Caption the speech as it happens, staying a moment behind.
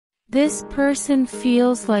This person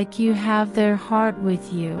feels like you have their heart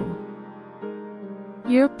with you.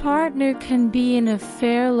 Your partner can be in a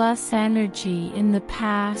fearless energy. In the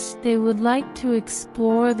past, they would like to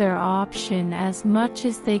explore their option as much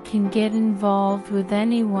as they can get involved with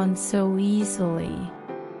anyone so easily.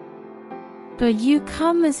 But you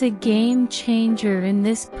come as a game changer in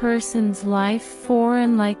this person's life.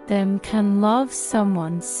 Foreign like them can love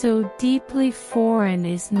someone so deeply foreign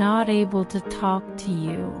is not able to talk to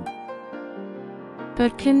you,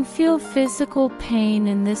 but can feel physical pain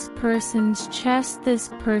in this person's chest. This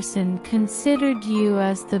person considered you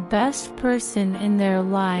as the best person in their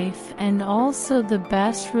life and also the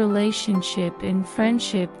best relationship in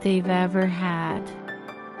friendship they've ever had.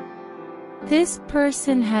 This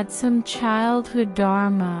person had some childhood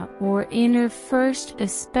dharma or inner first,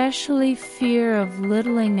 especially fear of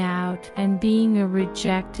littling out and being a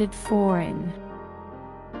rejected foreign.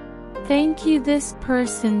 Thank you. This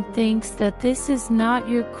person thinks that this is not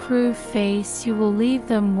your true face. You will leave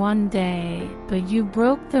them one day, but you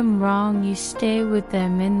broke them wrong. You stay with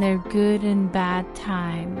them in their good and bad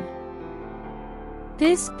time.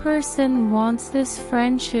 This person wants this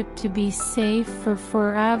friendship to be safe for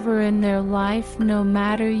forever in their life, no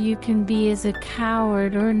matter you can be as a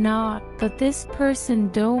coward or not, but this person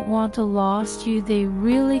don't want to lose you. They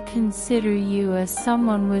really consider you as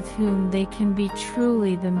someone with whom they can be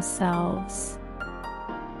truly themselves.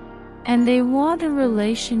 And they want a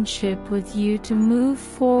relationship with you to move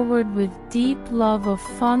forward with deep love. A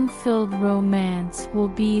fun-filled romance will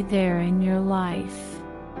be there in your life,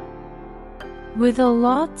 with a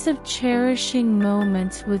lots of cherishing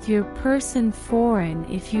moments with your person foreign.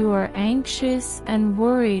 If you are anxious and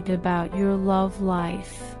worried about your love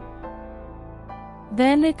life,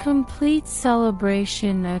 then a complete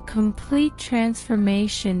celebration, a complete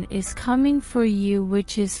transformation is coming for you,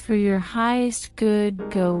 which is for your highest good.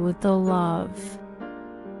 Go with the love.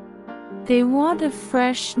 They want a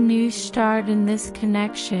fresh new start in this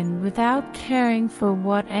connection without caring for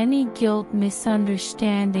what any guilt,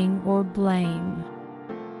 misunderstanding or blame.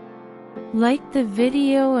 Like the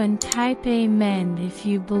video and type amen if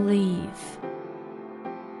you believe.